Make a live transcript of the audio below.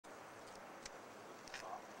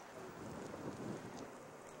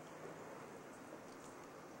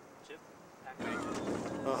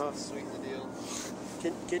enough to sweeten the deal.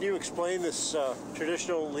 Can you explain this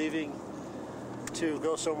traditional leaving to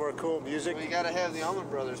go somewhere cool music? Well, you got to have the Allman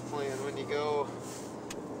Brothers playing when you go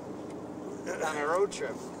on a road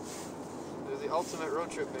trip. They're the ultimate road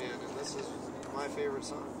trip band, and this is my favorite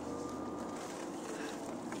song.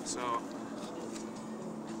 So,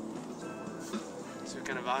 let's see what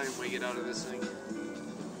kind of volume we get out of this thing.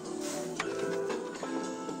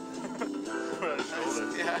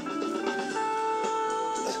 Yeah.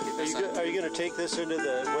 Are you going to take this into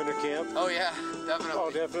the winter camp? Oh yeah, definitely.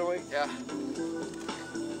 Oh, definitely? Yeah.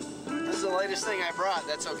 This is the lightest thing I brought.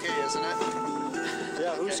 That's okay, isn't it?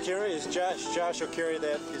 Yeah, who's carrying? Is Josh? Josh will carry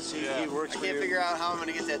that because he works for you. I can't figure out how I'm going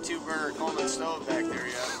to get that 2-burner Coleman stove back there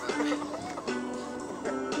yet.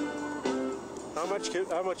 How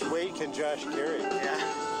much weight can Josh carry? Yeah.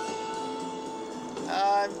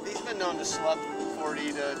 He's been known to slip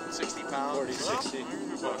 40 to 60 pounds. 40 to 60.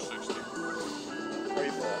 About 60.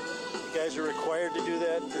 You guys are required to do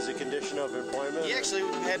that as a condition of employment? He actually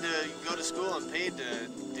had to go to school and paid to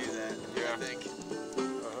do that, I think.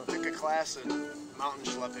 Took a class in mountain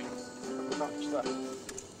schlepping.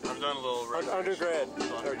 I've done a little undergrad.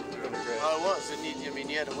 Oh, it was. I mean,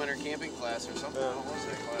 you had a winter camping class or something. Yeah. What was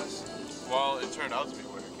that class? Well, it turned out to be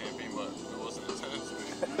winter camping, but it wasn't intended to be.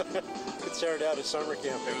 It started out as summer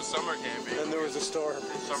camping. It was summer camping. Then there was a storm.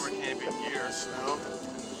 Summer camping gear. Snow.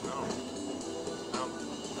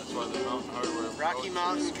 That's why the mountain hardware. Rocky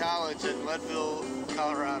Mountain College in Leadville,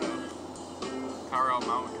 Colorado. Colorado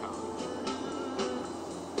Mountain College.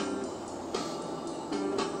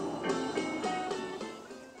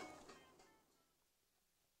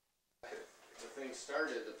 The thing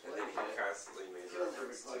started to play. He constantly made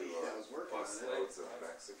reference to busloads of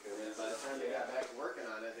Mexicans. And by the time they got back to working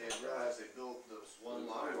on it, they had realized they built this one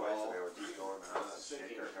long wall,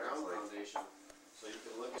 sinking ground foundation. So you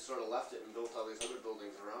could look, sort of left it and built all these other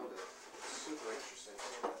buildings around it. It's super interesting.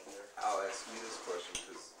 I'll ask you this question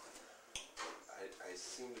because I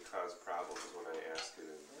seem to cause problems when I ask it.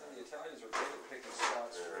 The Italians are good at picking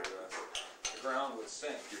spots where the ground would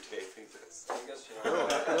sink. You're taping this. I guess you know.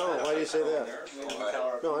 No, why do you say that?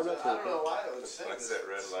 No, I'm not I don't know taping. why it would sink. What's that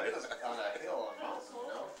red light? It's on a hill, a mountain, you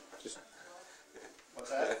know? Just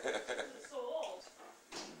What's that? It's so old.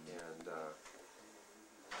 And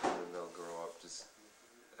then they'll grow up just,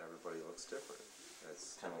 everybody looks different.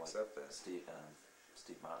 That's Kind of accept like that.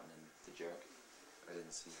 Steve Martin and The Jerk. I didn't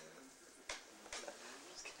see that.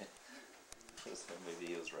 Just kidding. It was the movie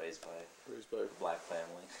he was raised by a black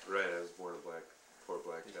family. Right, I was born a poor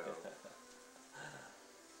black child.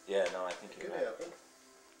 Yeah, no, I think you're Could right. happen.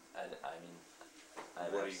 I mean, I'm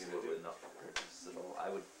What are you gonna absolutely do? not prejudiced at all. I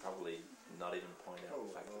would probably not even point out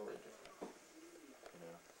the fact that they're different. You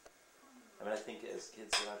know, I mean, I think as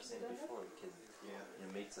kids, that I've seen it before, the kid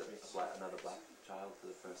meets another black child for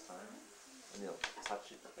the first time, and they'll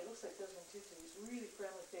touch it. It looks like Desmond Tutu. He's really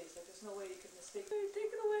friendly face. Like there's no way you could mistake. Hey,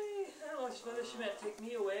 take it away. I don't know whether she meant take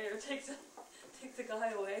me away or take the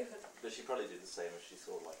guy away. But she'd probably do the same if she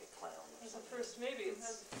saw like a clown or As a something. first, maybe. You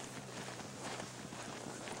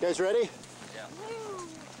guys ready? Yeah.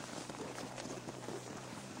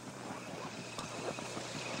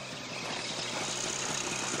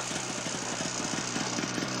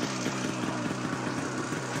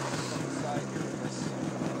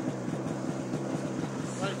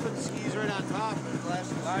 Let's put the skis right on top and flash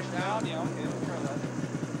down, yeah, okay, we'll try that.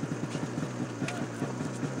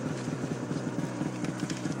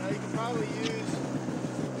 Now you can probably use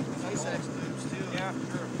ice axe loops too. Yeah,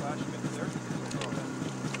 sure, flash them into there.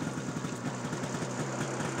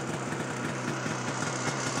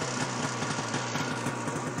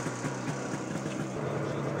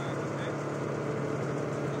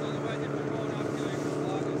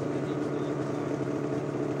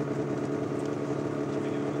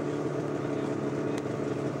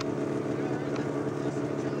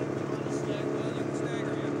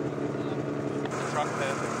 Truck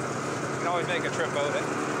then. You can always make a trip out it.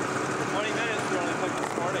 20 minutes we only took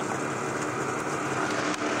this morning.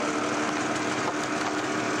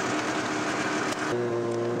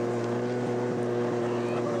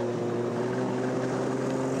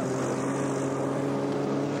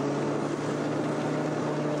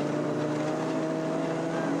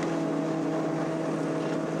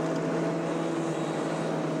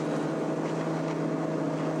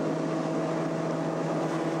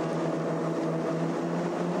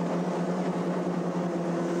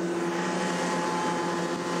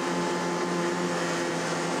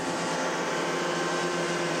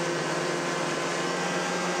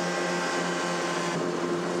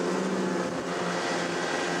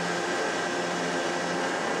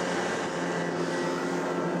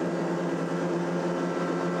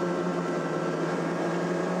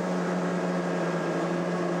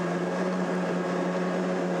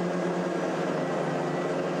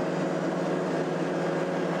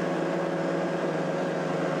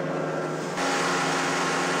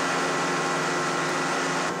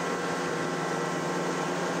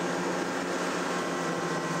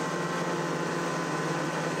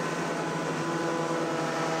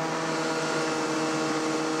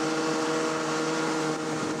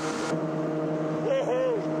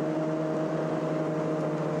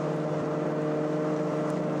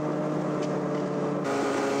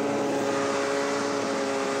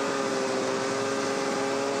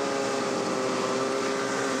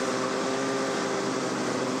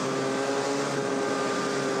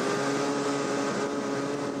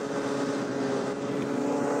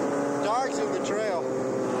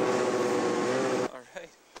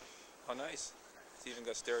 It's even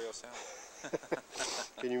got stereo sound.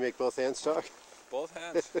 Can you make both hands talk? Both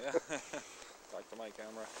hands, yeah. Talk to my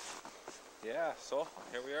camera. Yeah, so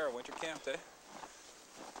here we are, winter camp day.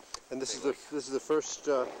 And this is the first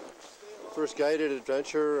guided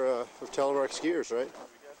adventure of telemark skiers, right?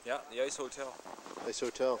 Yeah, the Ice Hotel. Ice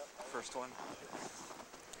Hotel. First one.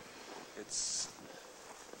 It's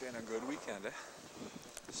been a good weekend, eh?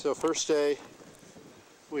 So first day,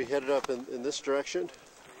 we headed up in this direction.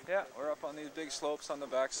 Yeah, we're up on these big slopes on the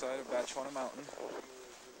backside of Batchewana Mountain.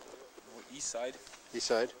 East side. East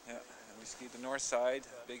side. Yeah, and we skied the north side,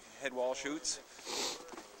 big head wall chutes,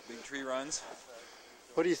 big tree runs.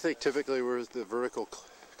 What do you think typically were the vertical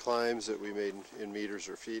climbs that we made in meters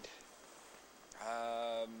or feet?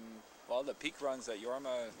 Well, the peak runs that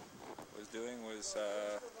Jorma was doing was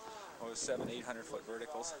 700-800 foot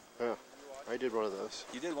verticals. Yeah, I did one of those.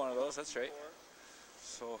 You did one of those, that's right.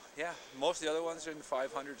 So yeah, most of the other ones are in the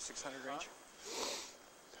 500 to 600 range,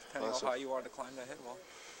 depending Awesome. on how you want to climb that head wall.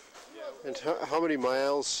 And how many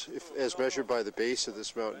miles, as measured by the base of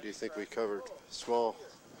this mountain, do you think we covered? Small.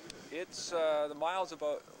 It's the mile's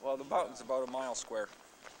about, well, the mountain's about a mile square.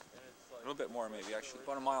 A little bit more maybe, actually,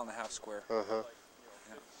 about a mile and a half square. Uh-huh.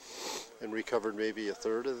 Yeah. And we covered maybe a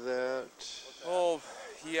third of that? Oh,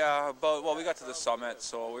 yeah, about, well, we got to the summit,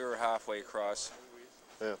 so we were halfway across.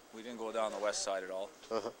 Yeah. We didn't go down the west side at all.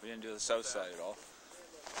 Uh-huh. We didn't do the south side at all.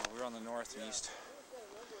 We were on the north and east.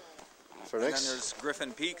 For And next, then there's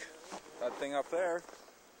Griffin Peak, that thing up there.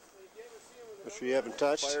 which we haven't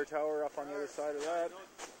touched. Fire tower up on the other side of that.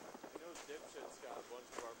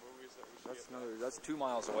 That's 2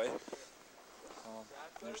 miles away.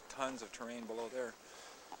 There's tons of terrain below there.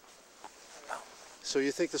 So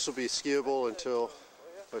you think this will be skiable until,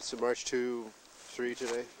 what's it, March 2, 3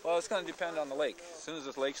 today? Well, it's going to depend on the lake. As soon as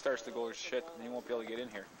this lake starts to go to shit, then you won't be able to get in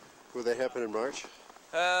here. Will that happen in March?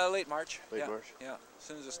 Late March. Late yeah, March? Yeah, as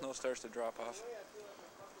soon as the snow starts to drop off.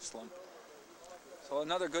 Slump. So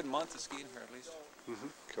another good month of skiing here at least. Mm-hmm.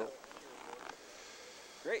 Cool.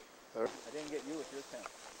 Great. All right. I didn't get you with your tent.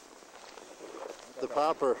 The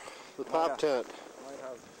popper, the pop tent. Might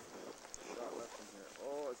have shot left in here.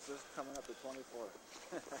 Oh, it's just coming up to 24.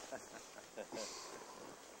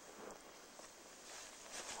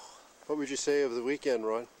 What would you say of the weekend,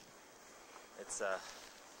 Ron? It's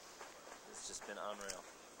just been unreal.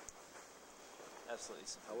 Absolutely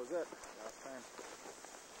How was it last time?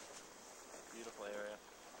 beautiful area.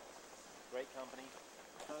 Great company.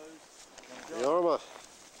 Jorma.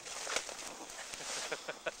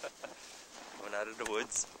 Coming out of the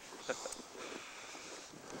woods.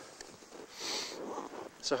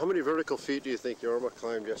 So how many vertical feet do you think Jorma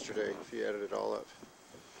climbed yesterday, if you added it all up?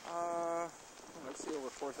 Let's see, over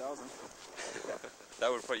 4,000.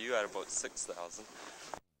 That would put you at about 6,000.